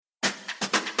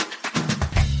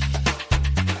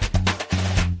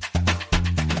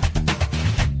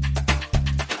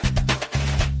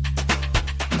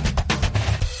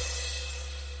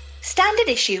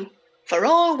Standard issue for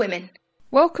all women.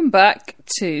 Welcome back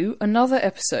to another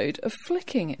episode of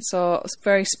Flicking. It's our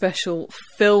very special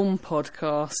film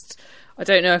podcast. I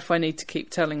don't know if I need to keep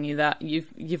telling you that.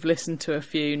 You've listened to a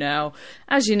few now.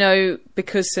 As you know,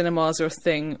 because cinemas are a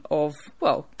thing of,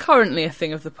 well, currently a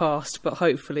thing of the past, but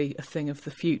hopefully a thing of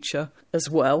the future as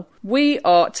well, we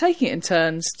are taking it in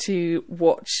turns to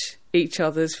watch each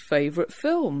other's favourite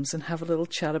films and have a little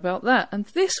chat about that. And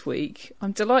this week,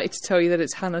 I'm delighted to tell you that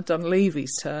it's Hannah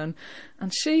Dunleavy's turn,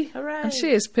 and she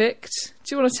has picked.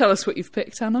 Do you want to tell us what you've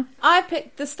picked, Hannah? I've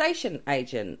picked The Station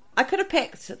Agent. I could have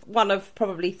picked one of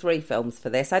probably 3 films for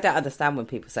this. I don't understand when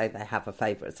people say they have a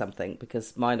favourite something,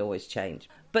 because mine always change.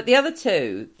 But the other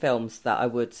 2 films that I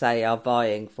would say are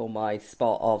vying for my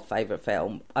spot of favourite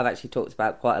film, I've actually talked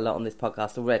about quite a lot on this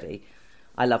podcast already.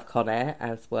 I love Con Air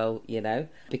as well, you know,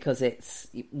 because it's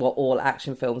what all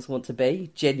action films want to be,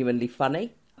 genuinely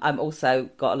funny. I'm also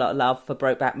got a lot of love for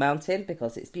Brokeback Mountain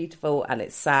because it's beautiful and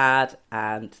it's sad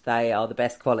and they are the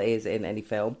best qualities in any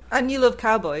film. And you love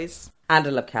cowboys. And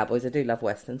I love cowboys. I do love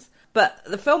westerns. But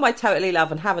the film I totally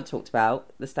love and haven't talked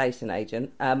about, The Station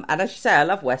Agent, and as you say, I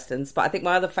love westerns, but I think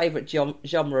my other favourite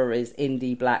genre is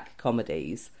indie black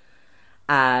comedies.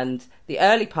 And the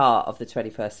early part of the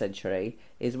 21st century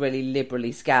is really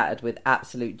liberally scattered with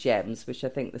absolute gems, which I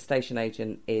think The Station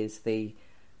Agent is the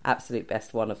absolute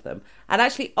best one of them. And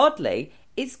actually, oddly,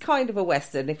 it's kind of a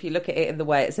western if you look at it in the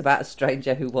way it's about a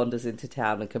stranger who wanders into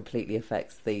town and completely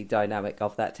affects the dynamic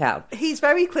of that town. He's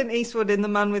very Clint Eastwood in The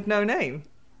Man with No Name.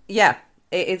 Yeah,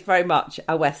 it is very much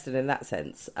a western in that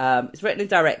sense. It's written and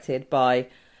directed by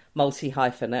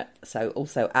multi-hyphenate, so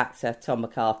also actor Tom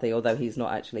McCarthy, although he's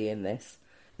not actually in this.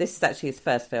 This is actually his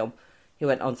first film. He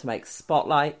went on to make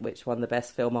Spotlight, which won the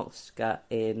Best Film Oscar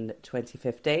in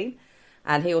 2015.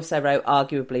 And he also wrote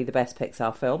arguably the best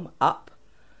Pixar film, Up.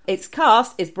 Its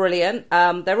cast is brilliant.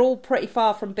 They're all pretty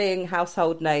far from being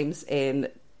household names in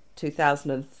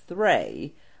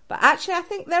 2003. But actually, I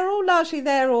think they're all largely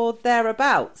there or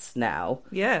thereabouts now.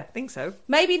 Yeah, I think so.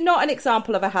 Maybe not an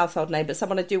example of a household name, but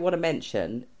someone I do want to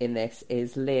mention in this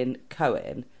is Lynn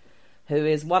Cohen, who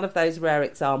is one of those rare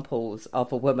examples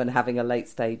of a woman having a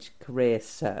late-stage career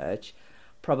surge,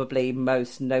 probably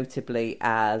most notably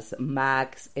as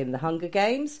Mags in The Hunger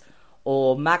Games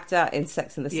or Magda in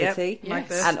Sex and the City.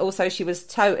 Yes. And also she was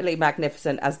totally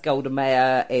magnificent as Golda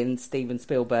Meir in Steven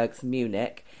Spielberg's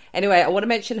Munich. Anyway, I want to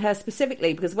mention her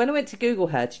specifically because when I went to Google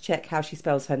her to check how she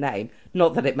spells her name,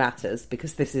 not that it matters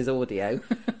because this is audio,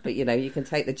 but you know, you can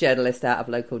take the journalist out of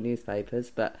local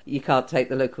newspapers, but you can't take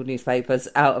the local newspapers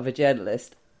out of a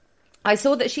journalist. I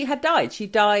saw that she had died. She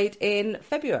died in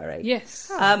February. Yes.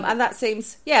 And that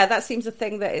seems a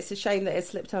thing that it's a shame that it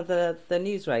slipped under the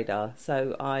news radar.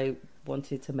 So I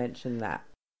wanted to mention that.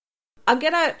 I'm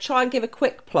going to try and give a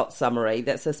quick plot summary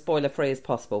that's as spoiler-free as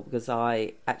possible because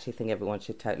I actually think everyone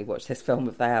should totally watch this film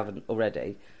if they haven't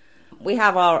already. We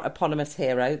have our eponymous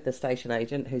hero, the station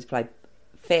agent, who's played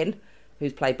Finn,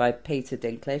 who's played by Peter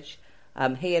Dinklage.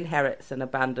 He inherits an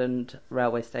abandoned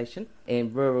railway station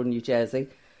in rural New Jersey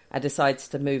and decides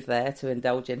to move there to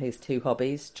indulge in his 2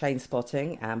 hobbies, train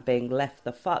spotting and being left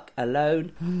the fuck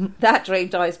alone. That dream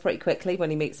dies pretty quickly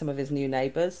when he meets some of his new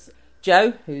neighbours.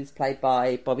 Joe, who's played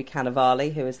by Bobby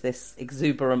Cannavale, who is this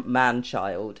exuberant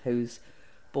man-child who's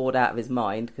bored out of his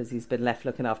mind because he's been left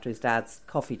looking after his dad's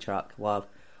coffee truck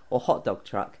or hot dog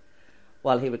truck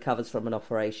while he recovers from an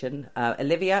operation.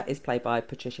 Olivia is played by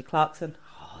Patricia Clarkson.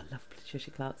 Oh, I love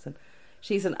Patricia Clarkson.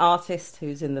 She's an artist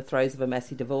who's in the throes of a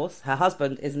messy divorce. Her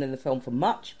husband isn't in the film for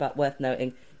much, but worth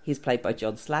noting, he's played by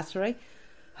John Slattery.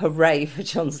 Hooray for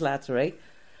John Slattery.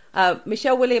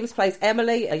 Michelle Williams plays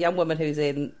Emily, a young woman who's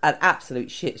in an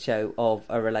absolute shit show of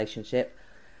a relationship.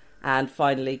 And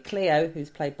finally, Cleo, who's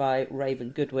played by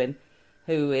Raven Goodwin,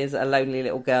 who is a lonely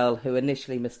little girl who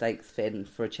initially mistakes Finn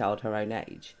for a child her own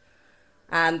age.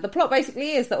 And the plot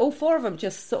basically is that all 4 of them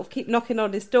just sort of keep knocking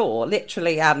on his door,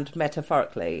 literally and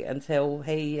metaphorically, until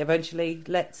he eventually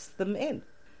lets them in. Do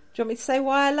you want me to say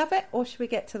why I love it, or should we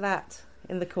get to that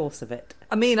in the course of it?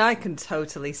 I mean, I can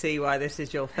totally see why this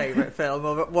is your favourite film,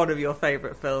 or one of your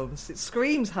favourite films. It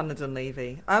screams Hannah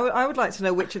Dunleavy. I would like to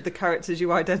know which of the characters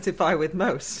you identify with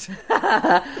most.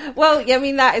 Well, yeah, I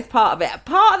mean, that is part of it.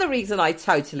 Part of the reason I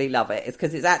totally love it is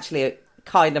because it's actually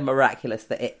kind of miraculous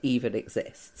that it even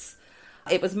exists.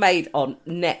 It was made on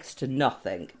next to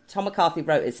nothing. Tom McCarthy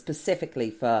wrote it specifically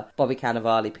for Bobby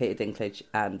Cannavale, Peter Dinklage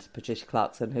and Patricia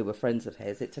Clarkson, who were friends of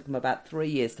his. It took them about 3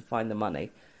 years to find the money.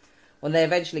 When they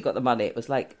eventually got the money, it was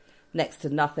like next to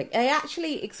nothing. He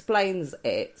actually explains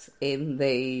it in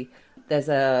the There's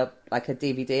a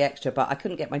DVD extra, but I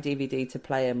couldn't get my DVD to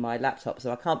play in my laptop,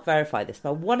 so I can't verify this. But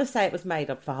I want to say it was made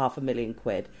up for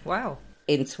 £500,000. Wow.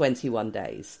 In 21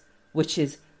 days, which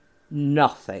is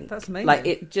nothing. That's amazing. Like,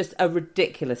 it just a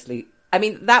ridiculously... I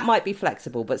mean, that might be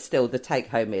flexible, but still the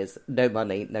take-home is no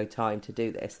money, no time to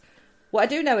do this. What I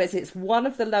do know is it's one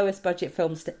of the lowest budget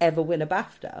films to ever win a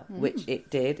BAFTA, which it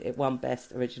did. It won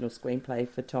Best Original Screenplay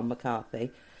for Tom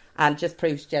McCarthy, and just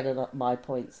proves Jenna my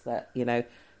points that, you know,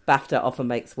 BAFTA often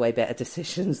makes way better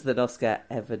decisions than Oscar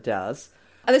ever does.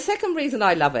 And the second reason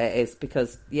I love it is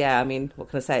because, yeah, I mean, what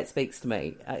can I say? It speaks to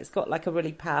me. It's got like a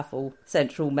really powerful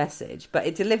central message, but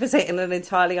it delivers it in an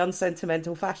entirely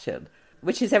unsentimental fashion,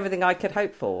 which is everything I could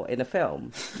hope for in a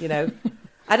film, you know.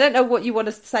 I don't know what you want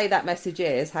to say that message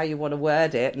is, how you want to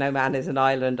word it. No man is an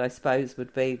island, I suppose,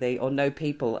 would be or no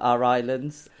people are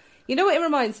islands. You know what it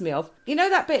reminds me of? You know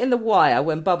that bit in The Wire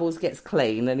when Bubbles gets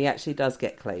clean, and he actually does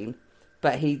get clean,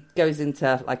 but he goes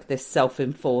into like this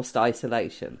self-enforced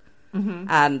isolation. Mm-hmm.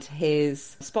 And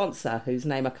his sponsor, whose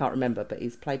name I can't remember, but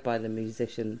he's played by the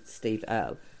musician Steve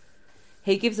Earle,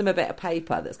 he gives him a bit of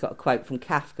paper that's got a quote from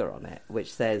Kafka on it,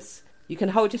 which says, "You can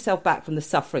hold yourself back from the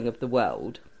suffering of the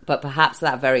world, but perhaps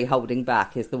that very holding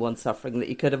back is the one suffering that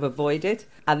you could have avoided."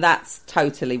 And that's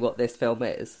totally what this film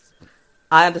is.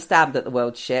 I understand that the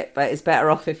world's shit, but it's better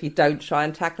off if you don't try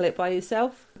and tackle it by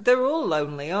yourself. They're all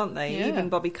lonely, aren't they? Yeah. Even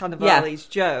Bobby Cannavale's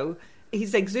Joe.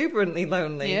 He's exuberantly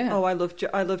lonely. Yeah. Oh, I love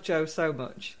Joe so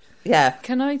much. Yeah.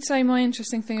 Can I say my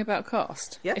interesting thing about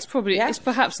cast? Yeah. It's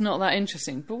perhaps not that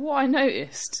interesting, but what I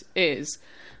noticed is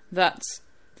that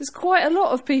there's quite a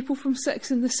lot of people from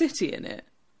Sex and the City in it.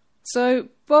 So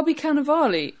Bobby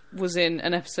Cannavale was in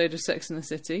an episode of Sex and the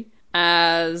City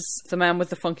as the man with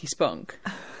the funky spunk.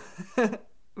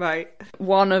 Right.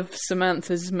 One of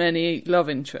Samantha's many love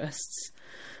interests.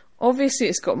 Obviously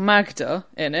it's got Magda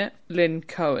in it, Lynn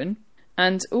Cohen,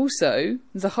 and also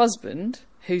the husband,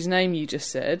 whose name you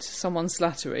just said, someone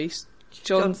Slattery,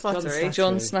 John Slattery.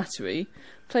 John Slattery,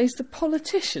 plays the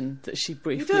politician that she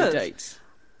briefly does. dates.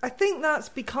 I think that's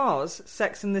because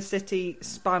Sex and the City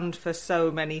spanned for so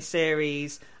many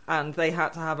series and they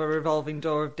had to have a revolving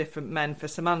door of different men for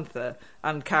Samantha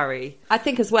and Carrie. I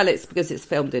think as well it's because it's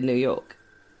filmed in New York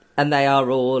and they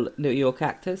are all New York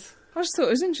actors. I just thought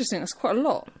it was interesting. That's quite a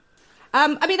lot. I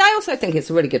mean, I also think it's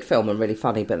a really good film and really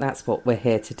funny, but that's what we're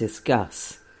here to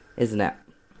discuss, isn't it?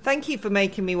 Thank you for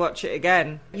making me watch it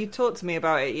again. You talked to me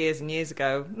about it years and years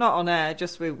ago. Not on air,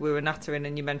 just we were nattering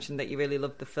and you mentioned that you really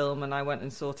loved the film and I went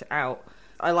and sought it out.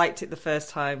 I liked it the first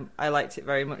time. I liked it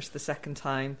very much the second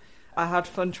time. I had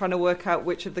fun trying to work out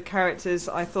which of the characters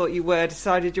I thought you were.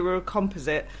 Decided you were a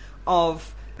composite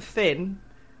of Finn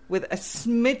with a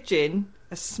smidgen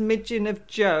of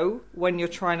Joe when you're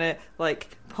trying to,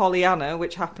 like, Pollyanna,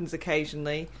 which happens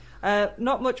occasionally.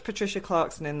 Not much Patricia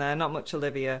Clarkson in there, not much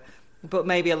Olivia. But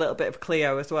maybe a little bit of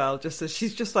Cleo as well, just as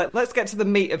she's just like, let's get to the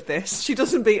meat of this. She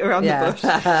doesn't beat around the bush.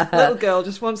 Little girl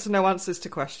just wants to know answers to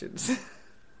questions.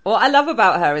 What I love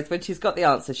about her is when she's got the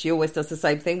answer, she always does the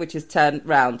same thing, which is turn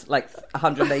round like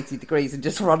 180 degrees and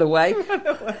just run away.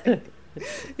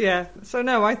 Yeah, so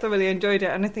no, I thoroughly enjoyed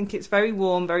it, and I think it's very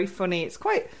warm, very funny. It's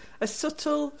quite a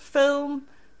subtle film,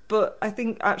 but I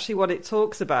think actually what it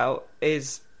talks about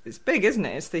is... It's big, isn't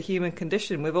it? It's the human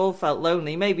condition. We've all felt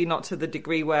lonely, maybe not to the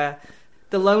degree where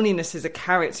the loneliness is a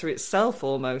character itself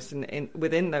almost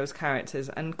within those characters,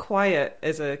 and quiet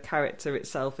is a character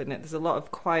itself in it. There's a lot of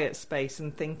quiet space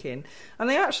and thinking. And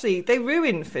they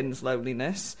ruin Finn's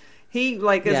loneliness. He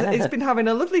he's been having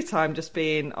a lovely time just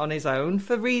being on his own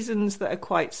for reasons that are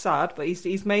quite sad, but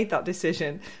he's made that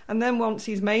decision. And then once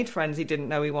he's made friends he didn't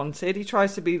know he wanted, he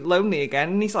tries to be lonely again,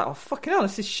 and he's like, oh, fucking hell,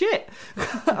 this is shit.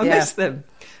 I miss them.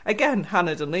 Again,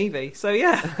 Hannah Dunleavy. So,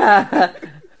 yeah.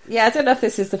 Yeah, I don't know if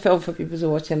this is the film for people to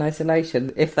watch in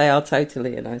isolation, if they are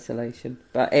totally in isolation.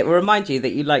 But it will remind you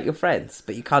that you like your friends,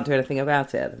 but you can't do anything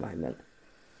about it at the moment.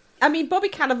 I mean, Bobby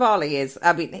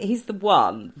Cannavale he's the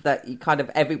one that you kind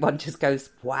of, everyone just goes,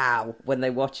 wow, when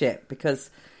they watch it, because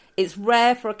it's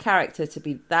rare for a character to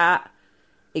be that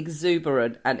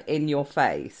exuberant and in your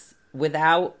face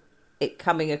without it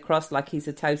coming across like he's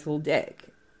a total dick.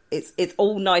 It's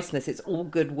all niceness, it's all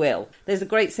goodwill. There's a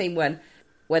great scene when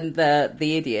the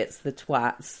idiots, the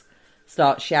twats,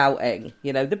 start shouting,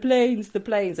 you know, the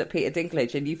planes at Peter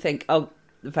Dinklage, and you think, oh,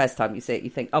 the first time you see it,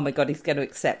 you think, oh my God, he's going to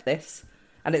accept this.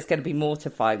 And it's going to be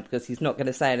mortifying because he's not going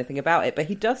to say anything about it. But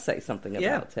he does say something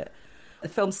about it. The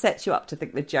film sets you up to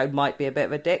think that Joe might be a bit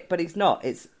of a dick, but he's not.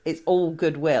 It's all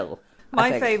goodwill.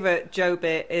 My favourite Joe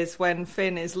bit is when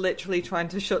Finn is literally trying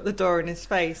to shut the door in his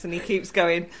face and he keeps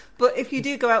going, but if you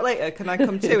do go out later, can I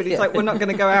come too? And he's like, we're not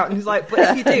going to go out. And he's like, but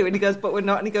if you do? And he goes, but we're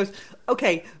not. And he goes,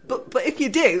 okay, but if you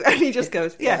do? And he just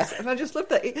goes, yes. And I just love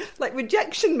that. Like,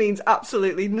 rejection means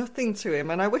absolutely nothing to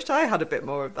him. And I wish I had a bit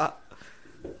more of that.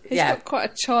 He's got quite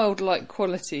a childlike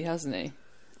quality, hasn't he?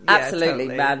 Absolutely,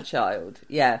 totally. Man-child.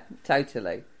 Yeah,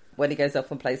 totally. When he goes off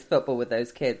and plays football with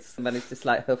those kids, and manages to just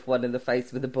like hoof one in the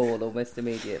face with a ball almost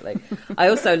immediately. I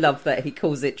also love that he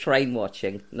calls it train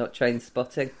watching, not train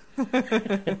spotting.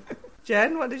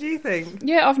 Jen, what did you think?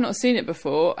 Yeah, I've not seen it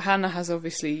before. Hannah has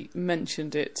obviously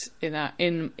mentioned it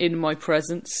in my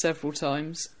presence several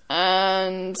times.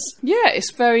 And yeah,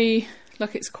 it's very,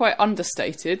 like, it's quite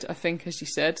understated, I think, as you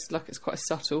said. Like, it's quite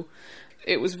subtle.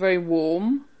 It was very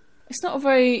warm. It's not a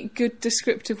very good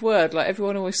descriptive word. Like,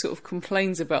 everyone always sort of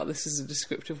complains about this as a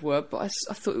descriptive word, but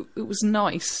I thought it was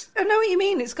nice. I know what you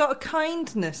mean. It's got a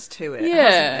kindness to it, yeah,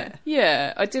 hasn't it?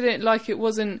 Yeah. I didn't, like, it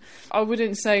wasn't, I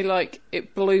wouldn't say, like,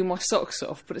 it blew my socks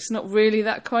off, but it's not really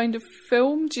that kind of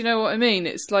film. Do you know what I mean?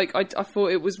 It's like, I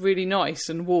thought it was really nice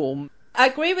and warm. I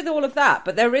agree with all of that,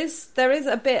 but there is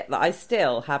a bit that I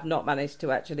still have not managed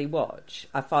to actually watch.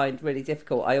 I find really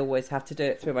difficult. I always have to do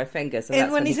it through my fingers, and that's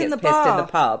when he gets pissed in the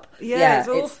pub. Yeah, it's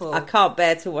awful. I can't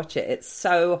bear to watch it. It's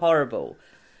so horrible.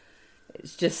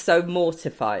 It's just so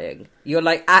mortifying. You're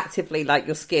like actively, like,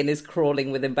 your skin is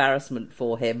crawling with embarrassment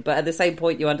for him, but at the same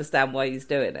point you understand why he's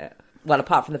doing it. Well,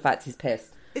 apart from the fact he's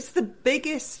pissed. It's the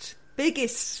biggest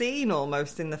scene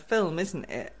almost in the film, isn't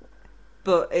it?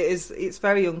 But it's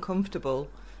very uncomfortable.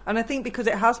 And I think because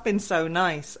it has been so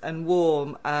nice and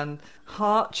warm and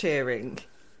heart-cheering,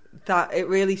 that it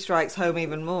really strikes home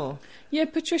even more. Yeah,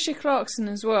 Patricia Clarkson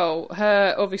as well.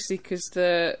 Her, obviously, because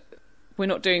we're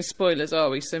not doing spoilers,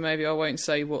 are we? So maybe I won't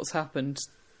say what's happened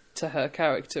to her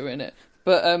character in it.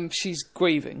 But she's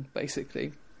grieving,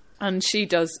 basically. And she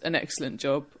does an excellent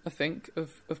job, I think,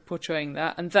 of portraying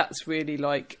that. And that's really,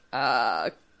 like,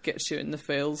 gets you in the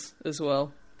feels as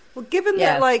well. Well, given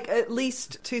that, like, at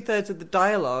least 2/3 of the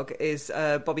dialogue is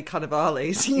Bobby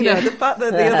Cannavale's, you know, the fact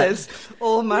that the others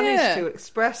all manage to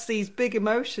express these big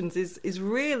emotions is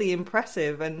really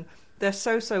impressive, and they're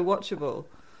so watchable.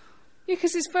 Yeah,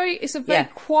 because it's a very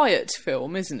quiet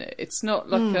film, isn't it? It's not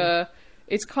like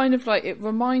it's kind of like, it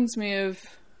reminds me of,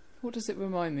 what does it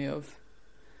remind me of?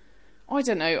 I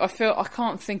don't know. I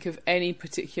can't think of any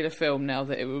particular film now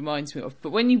that it reminds me of,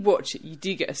 but when you watch it, you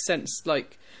do get a sense,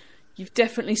 like, you've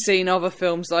definitely seen other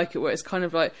films like it where it's kind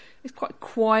of like, it's quite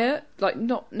quiet, like,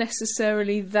 not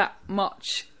necessarily that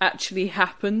much actually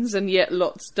happens, and yet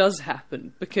lots does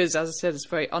happen, because, as I said, it's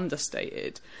very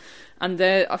understated. And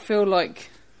I feel like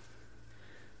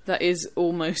that is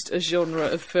almost a genre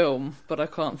of film, but I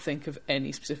can't think of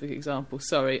any specific example.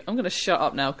 Sorry, I'm going to shut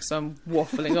up now because I'm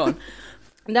waffling on.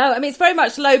 No, I mean, it's very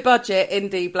much low-budget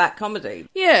indie black comedy.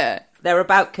 Yeah. They're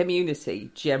about community,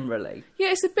 generally.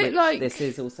 Yeah, it's a bit like... this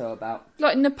is also about.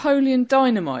 Like Napoleon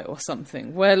Dynamite or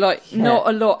something, where, like, not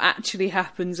a lot actually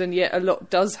happens, and yet a lot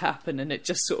does happen, and it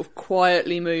just sort of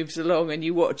quietly moves along, and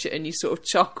you watch it, and you sort of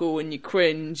chuckle, and you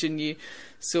cringe, and you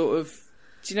sort of...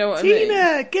 Do you know what I mean?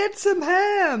 Tina, get some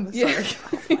ham! Yeah.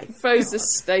 He throws the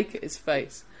steak at his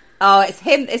face. Oh, it's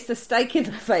him. It's the steak in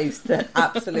the face that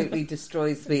absolutely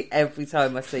destroys me every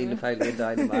time I see Napoleon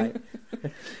Dynamite.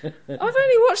 I've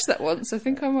only watched that once. I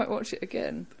think I might watch it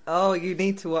again. Oh, you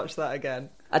need to watch that again.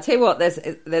 I tell you what, there's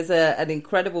an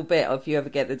incredible bit, if you ever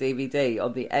get the DVD,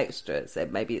 on the extras,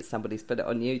 and maybe it's somebody's put it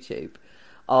on YouTube,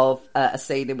 of a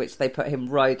scene in which they put him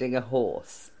riding a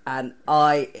horse. And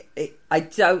I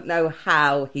don't know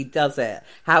how he does it,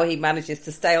 how he manages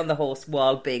to stay on the horse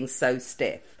while being so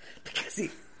stiff, because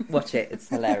watch it, it's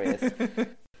hilarious.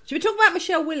 Should we talk about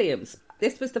Michelle Williams?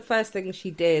 This was the first thing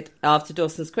she did after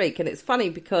Dawson's Creek, and it's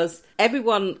funny because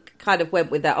everyone kind of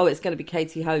went with that, it's going to be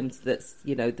Katie Holmes that's,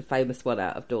 you know, the famous one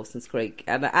out of Dawson's Creek.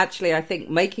 And actually, I think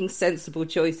making sensible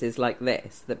choices like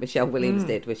this, that Michelle Williams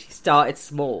did, where she started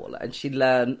small and she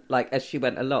learned, like, as she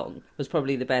went along, was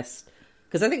probably the best.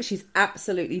 Because I think she's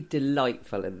absolutely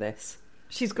delightful in this.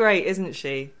 She's great, isn't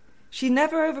she? She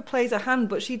never overplays a hand,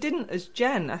 but she didn't as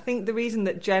Jen. I think the reason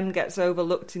that Jen gets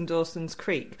overlooked in Dawson's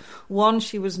Creek, one,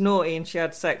 she was naughty and she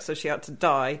had sex, so she had to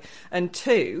die. And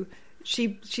two,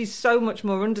 she's so much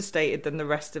more understated than the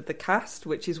rest of the cast,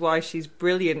 which is why she's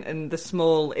brilliant in the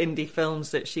small indie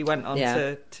films that she went on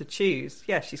to choose.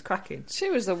 Yeah, she's cracking. She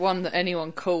was the one that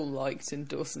anyone cool liked in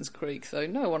Dawson's Creek, though.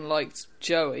 No one liked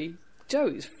Joey.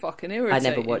 Joey's fucking irritating. I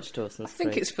never watched Dawson's Creek.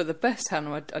 I think it's for the best,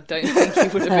 Hannah. I don't think you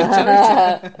would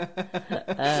have enjoyed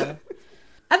it.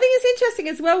 I think it's interesting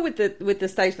as well with the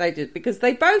station agent, because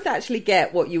they both actually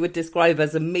get what you would describe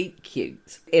as a meet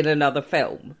cute in another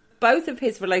film. Both of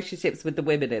his relationships with the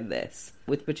women in this,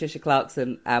 with Patricia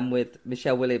Clarkson and with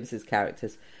Michelle Williams'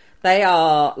 characters, they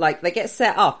are, like, they get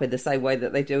set up in the same way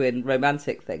that they do in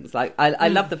romantic things. Like, I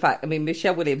love the fact, I mean,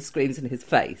 Michelle Williams screams in his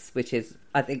face, which is,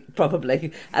 I think,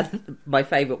 probably my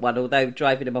favourite one, although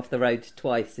driving him off the road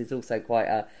twice is also quite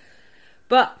a...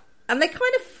 And they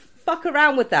kind of fuck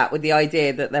around with that, with the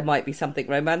idea that there might be something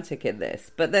romantic in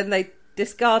this, but then they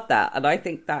discard that, and I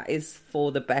think that is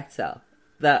for the better,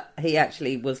 that he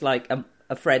actually was like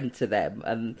a friend to them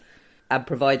and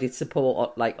provided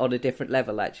support like on a different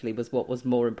level, actually, was what was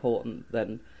more important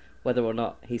than whether or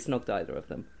not he snogged either of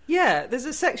them. Yeah, there's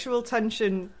a sexual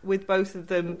tension with both of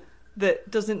them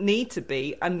that doesn't need to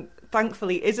be, and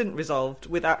thankfully isn't resolved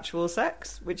with actual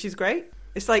sex, which is great.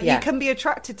 It's like, you can be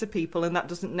attracted to people, and that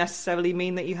doesn't necessarily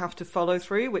mean that you have to follow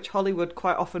through, which Hollywood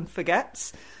quite often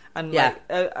forgets. And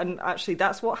and actually,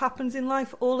 that's what happens in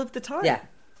life all of the time. Yeah.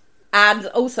 And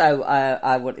also,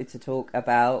 I wanted to talk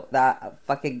about that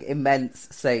fucking immense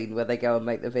scene where they go and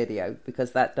make the video,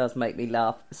 because that does make me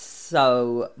laugh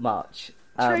so much.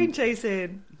 Train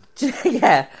chasing.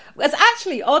 Yeah. Well,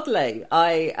 actually, oddly,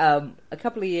 a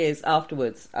couple of years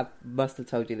afterwards, I must have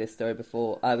told you this story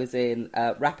before, I was in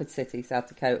Rapid City, South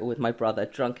Dakota with my brother,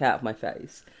 drunk out of my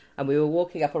face, and we were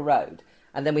walking up a road,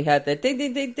 and then we heard the ding,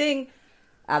 ding, ding, ding,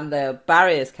 and the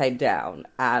barriers came down,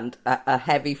 and a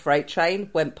heavy freight train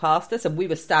went past us, and we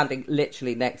were standing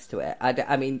literally next to it.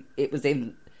 I mean, it was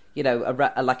in, you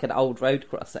know, like an old road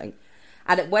crossing.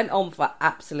 And it went on for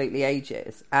absolutely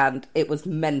ages, and it was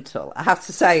mental. I have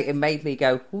to say, it made me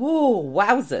go, whoa,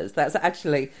 wowzers. That's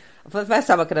actually, for the first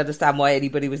time I could understand why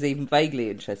anybody was even vaguely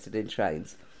interested in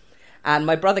trains. And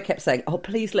my brother kept saying, oh,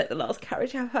 please let the last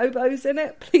carriage have hobos in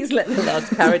it. Please let the last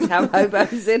carriage have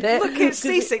hobos in it. Look, it's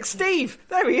C6 Steve.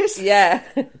 There he is. Yeah.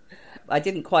 I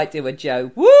didn't quite do a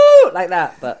Joe, woo, like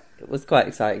that, but it was quite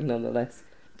exciting nonetheless.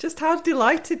 Just how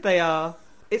delighted they are.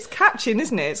 It's catching,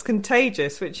 isn't it? It's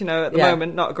contagious, which, you know, at the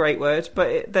moment, not a great word,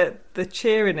 but the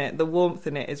cheer in it, the warmth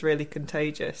in it is really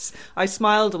contagious. I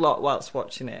smiled a lot whilst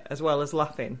watching it, as well as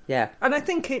laughing. Yeah. And I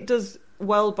think it does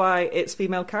well by its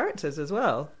female characters as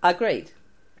well. Agreed.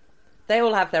 They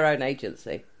all have their own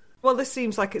agency. Well, this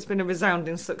seems like it's been a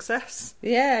resounding success.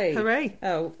 Yay. Hooray.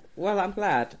 Oh, well, I'm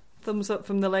glad. Thumbs up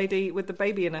from the lady with the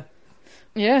baby in her.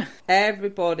 Yeah.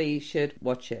 Everybody should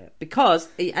watch it, because,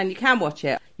 and you can watch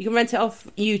it, you can rent it off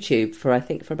YouTube for, I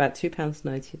think, for about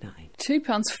 £2.99.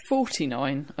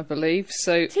 £2.49, I believe,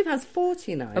 so...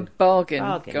 £2.49. A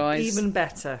bargain, guys. Even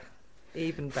better.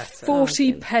 Even better.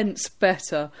 40 pence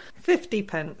better. 50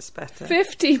 pence better.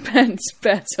 50 pence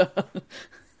better.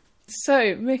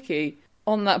 So, Mickey,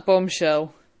 on that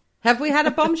bombshell... Have we had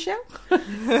a bombshell?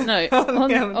 No,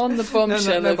 on the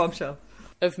bombshell, no bombshell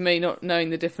of me not knowing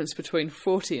the difference between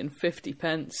 40 and 50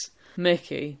 pence.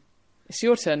 Mickey, it's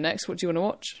your turn next. What do you want to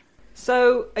watch?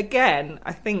 So, again,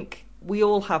 I think we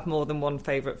all have more than one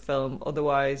favourite film.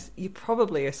 Otherwise, you're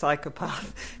probably a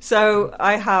psychopath. So,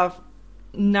 I have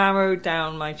narrowed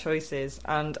down my choices,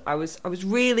 and I was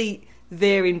really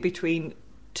veering between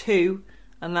two,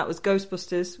 and that was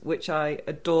Ghostbusters, which I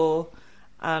adore.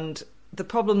 And the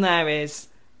problem there is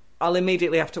I'll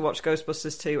immediately have to watch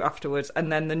Ghostbusters 2 afterwards,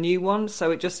 and then the new one,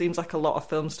 so it just seems like a lot of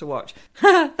films to watch.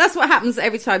 That's what happens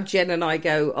every time Jen and I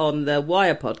go on the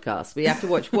Wire podcast. We have to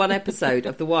watch one episode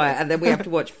of The Wire, and then we have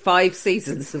to watch 5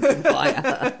 seasons of The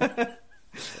Wire.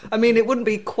 I mean, it wouldn't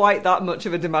be quite that much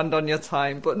of a demand on your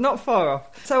time, but not far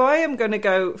off. So I am going to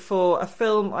go for a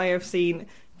film I have seen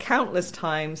countless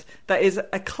times that is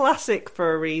a classic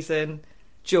for a reason,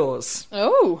 Jaws.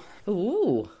 Oh.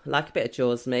 Ooh, like a bit of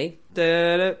Jaws, me.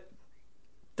 Da-da,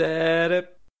 da-da.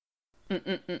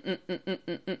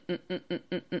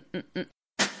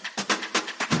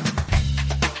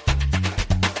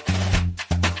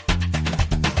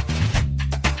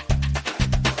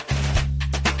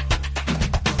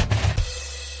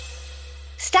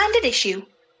 Standard issue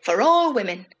for all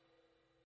women.